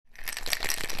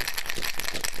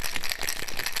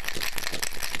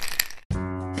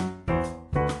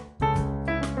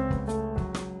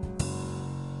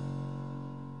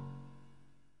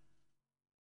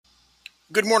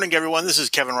Good morning, everyone. This is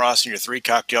Kevin Ross and your 3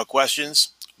 cocktail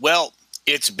questions. Well,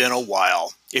 it's been a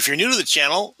while. If you're new to the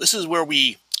channel, this is where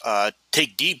we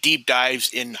take deep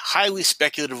dives in highly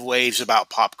speculative waves about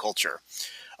pop culture.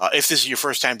 If this is your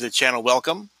first time to the channel,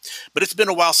 welcome. But it's been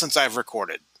a while since I've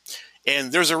recorded,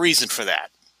 and there's a reason for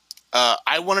that.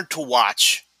 I wanted to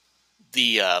watch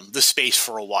the space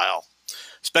for a while,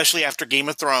 especially after Game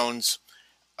of Thrones,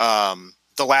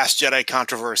 The Last Jedi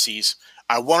controversies.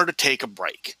 I wanted to take a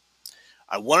break.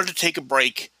 I wanted to take a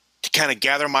break to kind of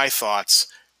gather my thoughts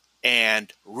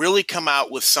and really come out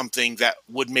with something that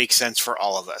would make sense for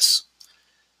all of us.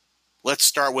 Let's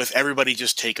start with everybody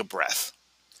just take a breath.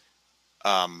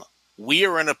 We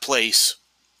are in a place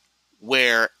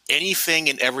where anything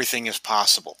and everything is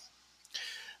possible.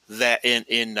 That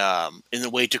in the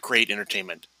way to create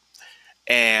entertainment,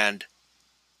 and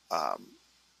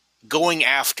going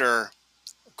after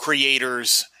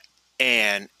creators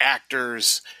and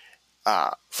actors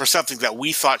for something that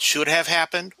we thought should have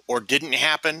happened or didn't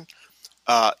happen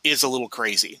is a little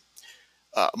crazy.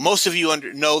 Most of you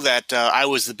know that I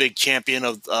was the big champion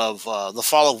of the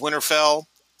fall of Winterfell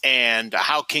and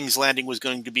how King's Landing was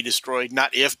going to be destroyed.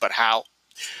 Not if, but how.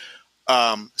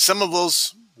 Some of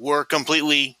those were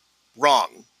completely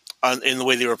wrong in the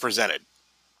way they were presented.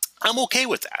 I'm okay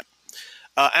with that.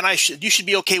 And you should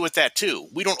be okay with that too.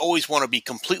 We don't always want to be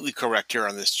completely correct here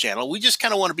on this channel. We just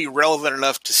kind of want to be relevant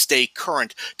enough to stay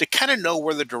current, to kind of know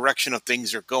where the direction of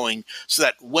things are going, so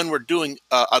that when we're doing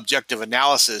objective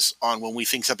analysis on when we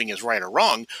think something is right or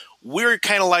wrong, we're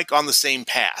kind of like on the same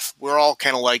path. We're all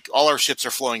kind of like all our ships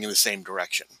are flowing in the same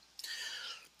direction.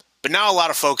 But now a lot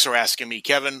of folks are asking me,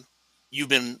 Kevin, you've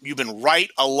been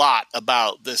right a lot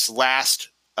about this last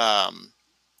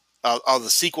of the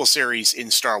sequel series in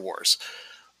Star Wars.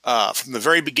 From the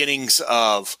very beginnings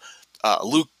of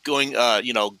Luke going,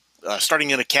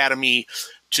 starting an academy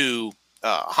to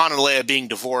Han and Leia being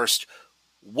divorced.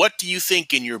 What do you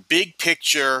think in your big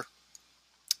picture,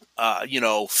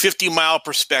 50-mile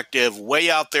perspective,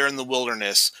 way out there in the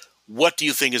wilderness, what do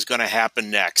you think is going to happen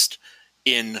next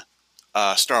in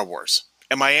Star Wars?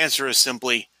 And my answer is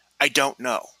simply, I don't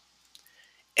know.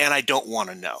 And I don't want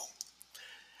to know.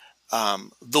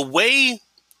 The way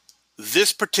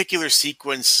this particular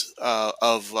sequence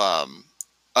of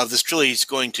this trilogy is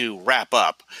going to wrap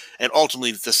up, and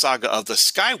ultimately the saga of the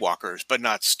Skywalkers, but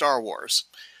not Star Wars,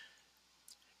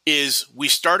 is we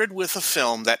started with a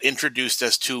film that introduced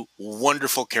us to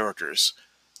wonderful characters.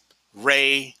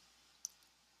 Rey,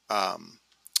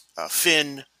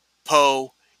 Finn,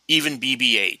 Poe, even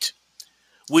BB-8.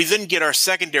 We then get our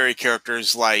secondary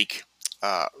characters like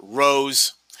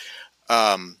Rose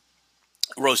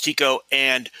Tico,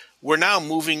 and we're now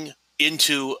moving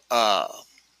into a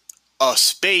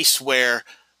space where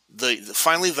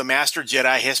finally the Master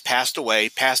Jedi has passed away,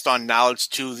 passed on knowledge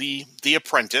to the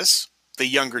apprentice, the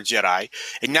younger Jedi,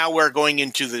 and now we're going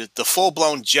into the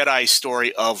full-blown Jedi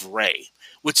story of Rey,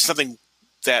 which is something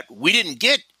that we didn't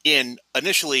get in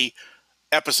initially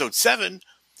Episode 7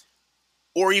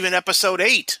 or even Episode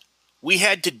 8. We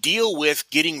had to deal with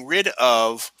getting rid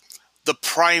of the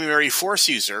primary Force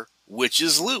user, which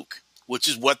is Luke, which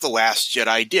is what The Last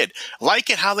Jedi did. Like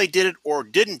it how they did it or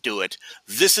didn't do it,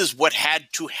 this is what had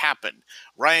to happen.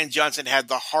 Rian Johnson had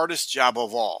the hardest job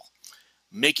of all,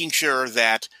 making sure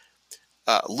that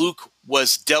Luke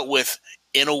was dealt with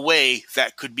in a way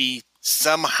that could be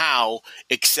somehow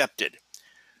accepted.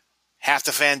 Half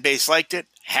the fan base liked it,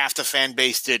 half the fan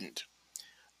base didn't.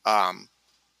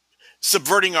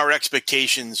 Subverting our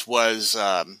expectations was,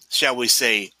 shall we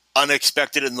say,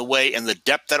 unexpected in the way and the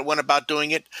depth that it went about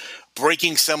doing it,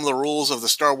 breaking some of the rules of the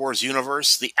Star Wars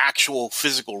universe. The actual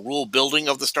physical rule building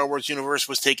of the Star Wars universe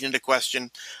was taken into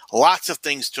question. Lots of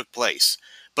things took place.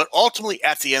 But ultimately,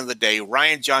 at the end of the day,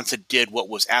 Rian Johnson did what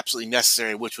was absolutely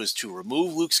necessary, which was to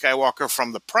remove Luke Skywalker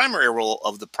from the primary role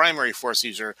of the primary Force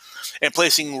user and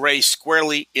placing Rey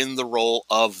squarely in the role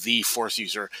of the Force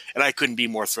user. And I couldn't be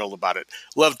more thrilled about it.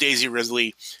 Love Daisy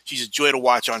Ridley. She's a joy to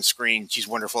watch on screen. She's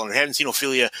wonderful. And if you haven't seen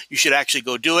Ophelia, you should actually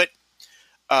go do it.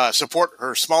 Support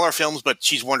her smaller films, but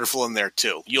she's wonderful in there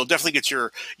too. You'll definitely get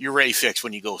your Rey fix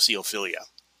when you go see Ophelia.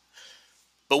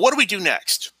 But what do we do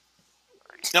next?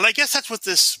 And I guess that's what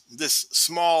this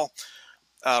small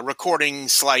recording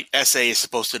slight essay is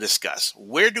supposed to discuss.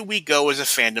 Where do we go as a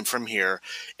fandom from here?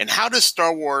 And how does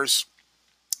Star Wars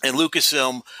and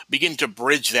Lucasfilm begin to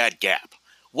bridge that gap?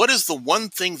 What is the one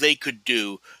thing they could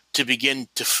do to begin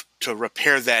to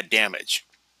repair that damage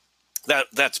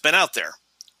that's been out there,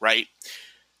 right?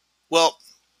 Well,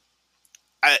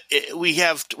 we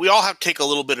all have to take a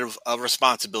little bit of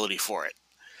responsibility for it.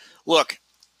 Look,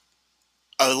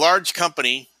 a large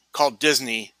company called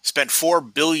Disney spent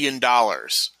 $4 billion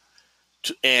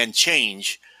and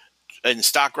change in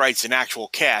stock rights and actual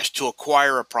cash to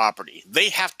acquire a property. They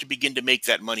have to begin to make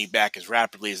that money back as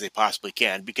rapidly as they possibly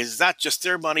can, because it's not just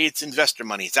their money, it's investor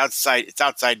money. It's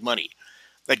outside money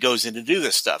that goes in to do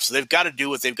this stuff. So they've got to do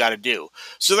what they've got to do.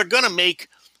 So they're going to make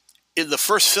in the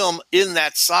first film in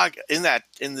that saga, in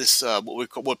this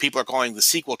what people are calling the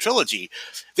sequel trilogy,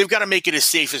 they've got to make it as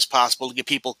safe as possible to get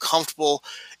people comfortable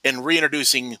in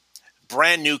reintroducing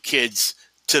brand new kids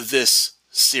to this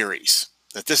series.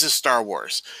 That this is Star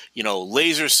Wars,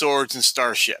 laser swords and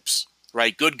starships,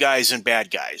 right? Good guys and bad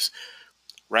guys,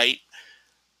 right?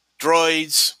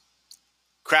 Droids,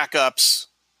 crack-ups,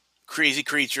 crazy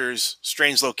creatures,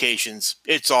 strange locations.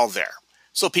 It's all there.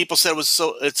 So people said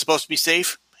it's supposed to be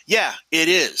safe. Yeah, it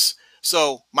is.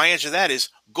 So my answer to that is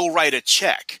go write a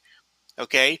check.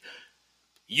 Okay?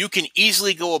 You can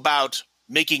easily go about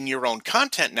making your own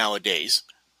content nowadays.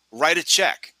 Write a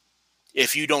check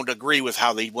if you don't agree with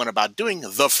how they went about doing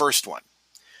the first one.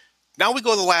 Now we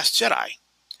go to The Last Jedi.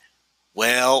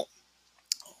 Well,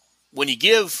 when you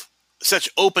give such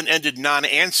open-ended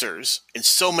non-answers and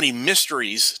so many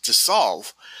mysteries to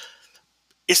solve,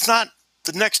 it's not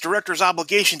the next director's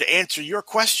obligation to answer your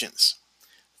questions.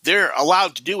 They're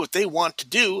allowed to do what they want to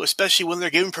do, especially when they're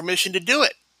given permission to do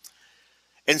it.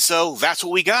 And so that's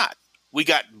what we got. We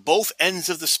got both ends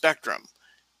of the spectrum,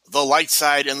 the light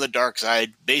side and the dark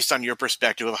side, based on your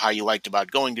perspective of how you liked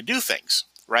about going to do things,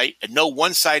 right? And no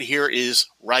one side here is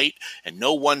right, and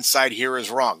no one side here is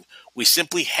wrong. We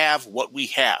simply have what we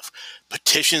have.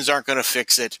 Petitions aren't going to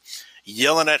fix it.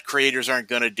 Yelling at creators aren't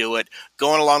going to do it.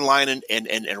 Going online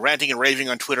and ranting and raving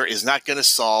on Twitter is not going to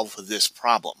solve this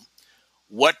problem.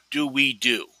 What do we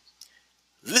do?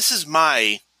 This is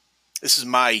my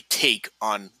take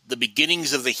on the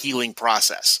beginnings of the healing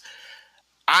process.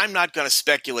 I'm not going to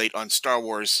speculate on Star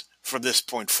Wars from this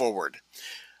point forward,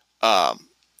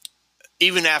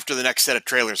 even after the next set of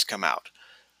trailers come out.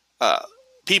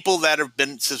 People that have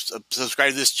been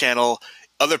subscribed to this channel,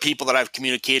 other people that I've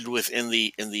communicated with in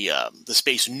the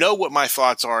space know what my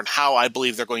thoughts are and how I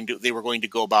believe they were going to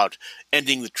go about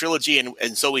ending the trilogy,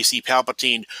 and so we see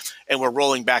Palpatine, and we're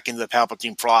rolling back into the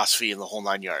Palpatine philosophy and the whole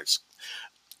nine yards.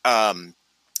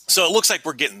 So it looks like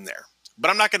we're getting there, but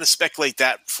I'm not going to speculate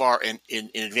that far in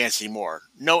advance anymore.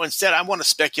 No, instead I want to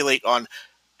speculate on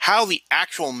how the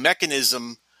actual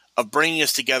mechanism of bringing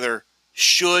us together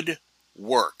should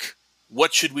work.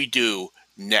 What should we do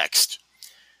next?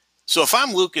 So if I'm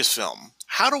Lucasfilm,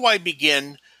 how do I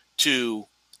begin to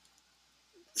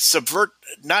subvert,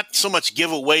 not so much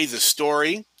give away the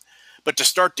story, but to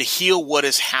start to heal what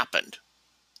has happened?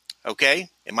 Okay?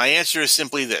 And my answer is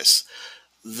simply this.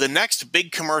 The next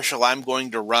big commercial I'm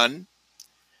going to run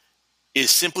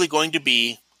is simply going to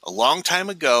be a long time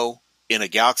ago in a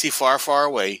galaxy far, far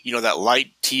away. You know, that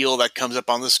light teal that comes up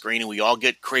on the screen and we all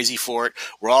get crazy for it.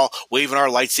 We're all waving our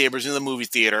lightsabers in the movie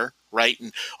theater, right?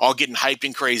 And all getting hyped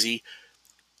and crazy.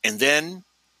 And then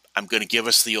I'm going to give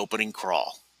us the opening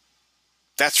crawl.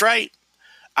 That's right.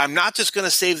 I'm not just going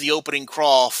to save the opening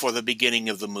crawl for the beginning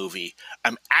of the movie.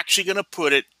 I'm actually going to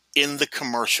put it in the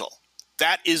commercial.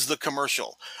 That is the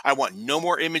commercial. I want no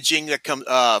more imaging that comes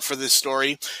for this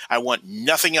story. I want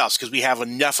nothing else because we have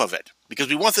enough of it. Because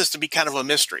we want this to be kind of a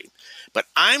mystery. But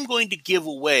I'm going to give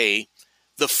away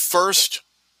the first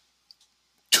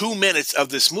 2 minutes of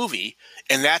this movie,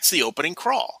 and that's the opening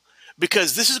crawl.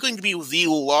 Because this is going to be the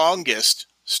longest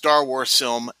Star Wars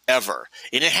film ever.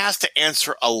 And it has to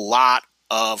answer a lot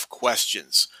of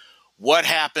questions. What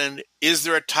happened? Is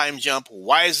there a time jump?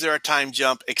 Why is there a time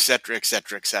jump? Etc.,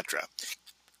 etc., etc.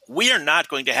 We are not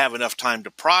going to have enough time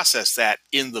to process that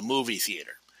in the movie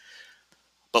theater.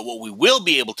 But what we will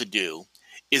be able to do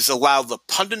is allow the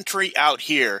punditry out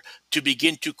here to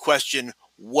begin to question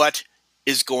what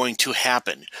is going to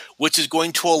happen, which is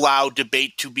going to allow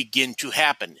debate to begin to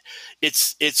happen.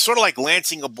 It's sort of like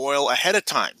lancing a boil ahead of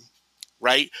time,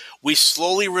 right? We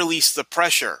slowly release the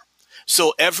pressure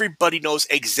so everybody knows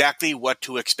exactly what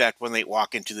to expect when they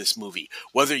walk into this movie,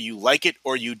 whether you like it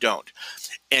or you don't.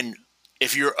 And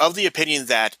if you're of the opinion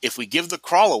that if we give the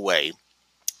crawl away,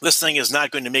 this thing is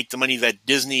not going to make the money that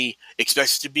Disney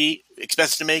expects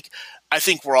to make, I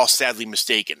think we're all sadly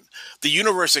mistaken. The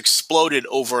universe exploded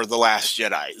over The Last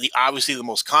Jedi, obviously the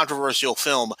most controversial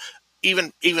film,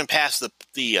 even past the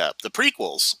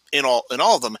prequels in all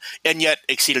of them, and yet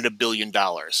exceeded $1 billion.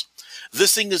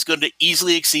 This thing is going to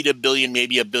easily exceed $1 billion,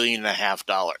 maybe $1.5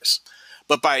 billion.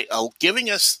 But by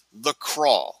giving us the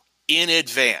crawl in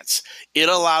advance, it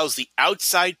allows the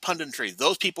outside punditry,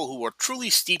 those people who are truly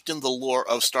steeped in the lore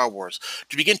of Star Wars,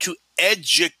 to begin to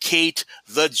educate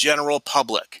the general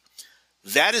public.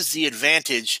 That is the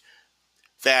advantage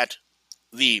that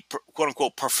the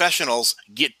quote-unquote professionals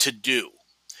get to do.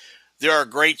 There are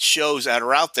great shows that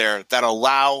are out there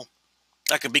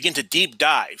that can begin to deep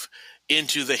dive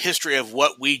into the history of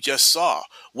what we just saw,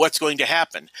 what's going to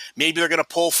happen. Maybe they're going to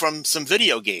pull from some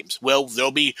video games. Well,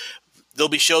 there'll be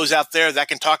shows out there that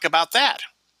can talk about that.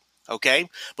 Okay?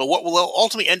 But what will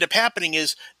ultimately end up happening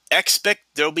is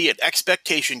there'll be an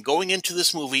expectation going into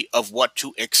this movie of what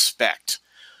to expect.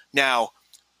 Now,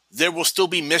 there will still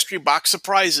be mystery box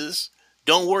surprises.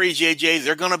 Don't worry, JJ,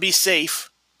 they're going to be safe.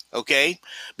 Okay?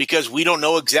 Because we don't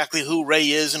know exactly who Rey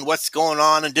is and what's going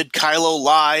on, and did Kylo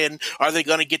lie, and are they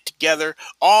going to get together?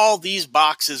 All these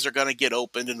boxes are going to get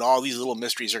opened, and all these little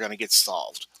mysteries are going to get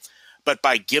solved. But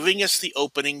by giving us the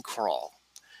opening crawl,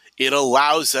 it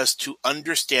allows us to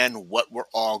understand what we're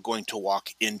all going to walk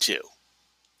into.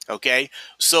 Okay?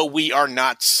 So we are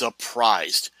not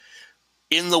surprised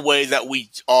in the way that we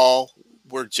all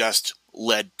were just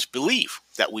led to believe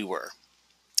that we were.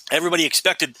 Everybody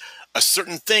expected a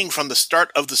certain thing from the start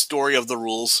of the story of the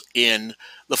rules in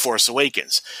The Force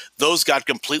Awakens. Those got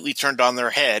completely turned on their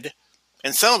head,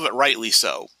 and some of it rightly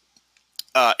so,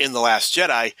 in The Last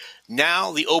Jedi.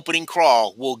 Now the opening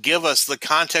crawl will give us the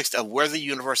context of where the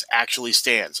universe actually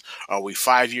stands. Are we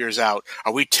 5 years out?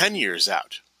 Are we 10 years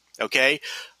out? Okay?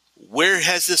 Where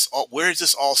has this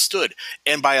all stood?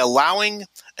 And by allowing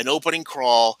an opening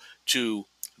crawl to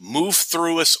move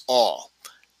through us all,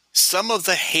 some of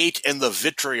the hate and the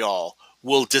vitriol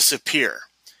will disappear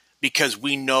because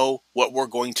we know what we're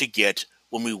going to get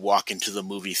when we walk into the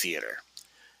movie theater.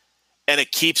 And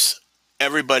it keeps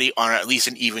everybody on at least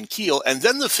an even keel. And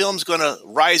then the film's going to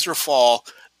rise or fall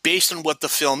based on what the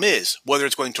film is, whether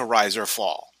it's going to rise or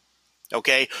fall.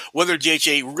 Okay? Whether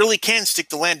JJ really can stick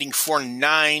the landing for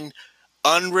 9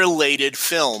 unrelated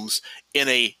films in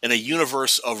a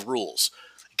universe of rules.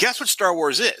 Guess what Star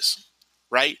Wars is?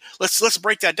 Right? Let's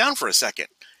break that down for a second.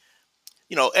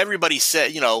 Everybody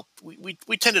said,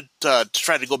 we tended to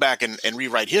try to go back and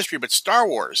rewrite history, but Star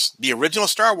Wars, the original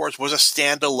Star Wars, was a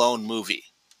standalone movie.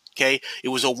 Okay? It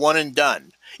was a one and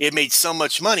done. It made so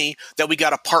much money that we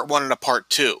got a part 1 and a part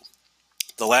 2.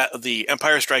 The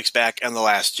Empire Strikes Back and The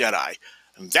Last Jedi.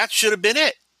 And that should have been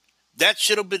it. That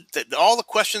should have been all the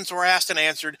questions were asked and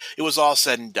answered. It was all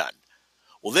said and done.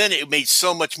 Well, then it made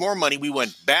so much more money, we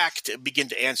went back to begin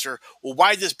to answer, well,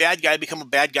 why did this bad guy become a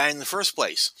bad guy in the first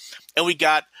place? And we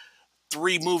got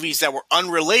 3 movies that were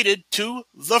unrelated to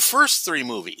the first 3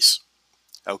 movies.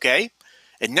 Okay?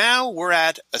 And now we're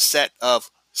at a set of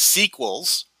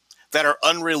sequels that are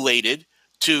unrelated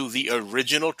to the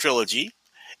original trilogy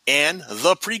and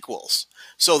the prequels.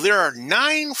 So there are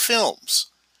 9 films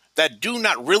that do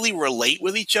not really relate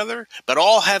with each other, but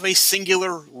all have a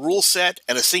singular rule set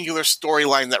and a singular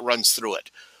storyline that runs through it.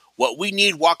 What we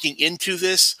need walking into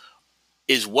this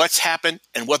is what's happened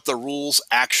and what the rules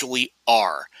actually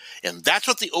are. And that's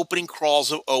what the opening crawls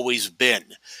have always been.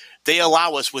 They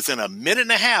allow us within a minute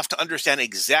and a half to understand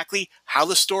exactly how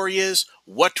the story is,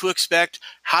 what to expect,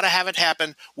 how to have it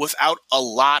happen without a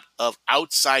lot of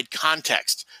outside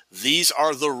context. These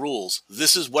are the rules.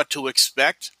 This is what to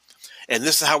expect. And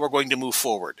this is how we're going to move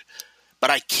forward.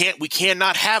 But we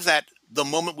cannot have that the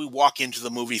moment we walk into the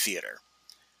movie theater.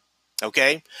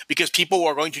 Okay? Because people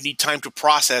are going to need time to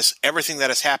process everything that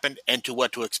has happened and to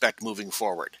what to expect moving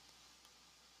forward.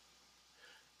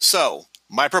 So,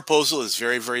 my proposal is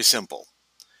very, very simple.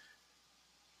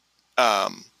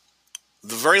 The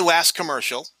very last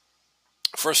commercial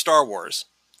for Star Wars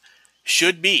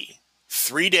should be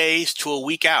 3 days to a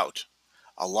week out,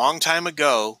 a long time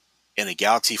ago, in a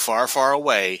galaxy far, far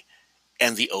away,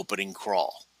 and the opening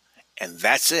crawl. And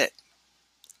that's it.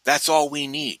 That's all we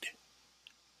need.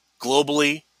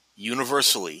 Globally,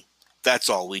 universally, that's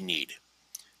all we need.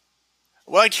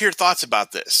 I'd like to hear thoughts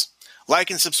about this.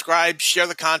 Like and subscribe, share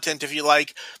the content if you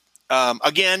like.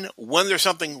 Again, when there's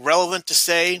something relevant to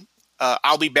say,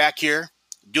 I'll be back here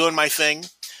doing my thing,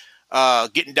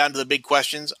 getting down to the big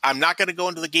questions. I'm not going to go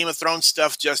into the Game of Thrones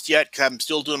stuff just yet because I'm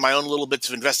still doing my own little bits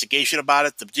of investigation about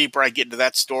it. The deeper I get into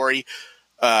that story,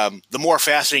 the more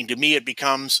fascinating to me it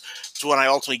becomes. It's when I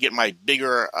ultimately get my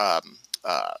bigger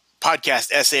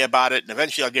podcast essay about it, and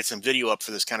eventually I'll get some video up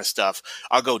for this kind of stuff.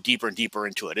 I'll go deeper and deeper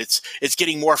into it. It's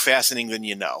getting more fascinating than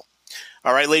you know.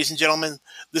 All right, ladies and gentlemen,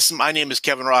 my name is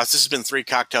Kevin Ross. This has been 3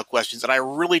 Cocktail Questions, and I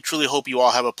really, truly hope you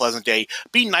all have a pleasant day.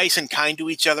 Be nice and kind to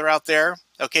each other out there,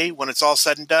 okay, when it's all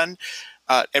said and done.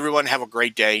 Everyone have a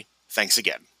great day. Thanks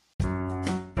again.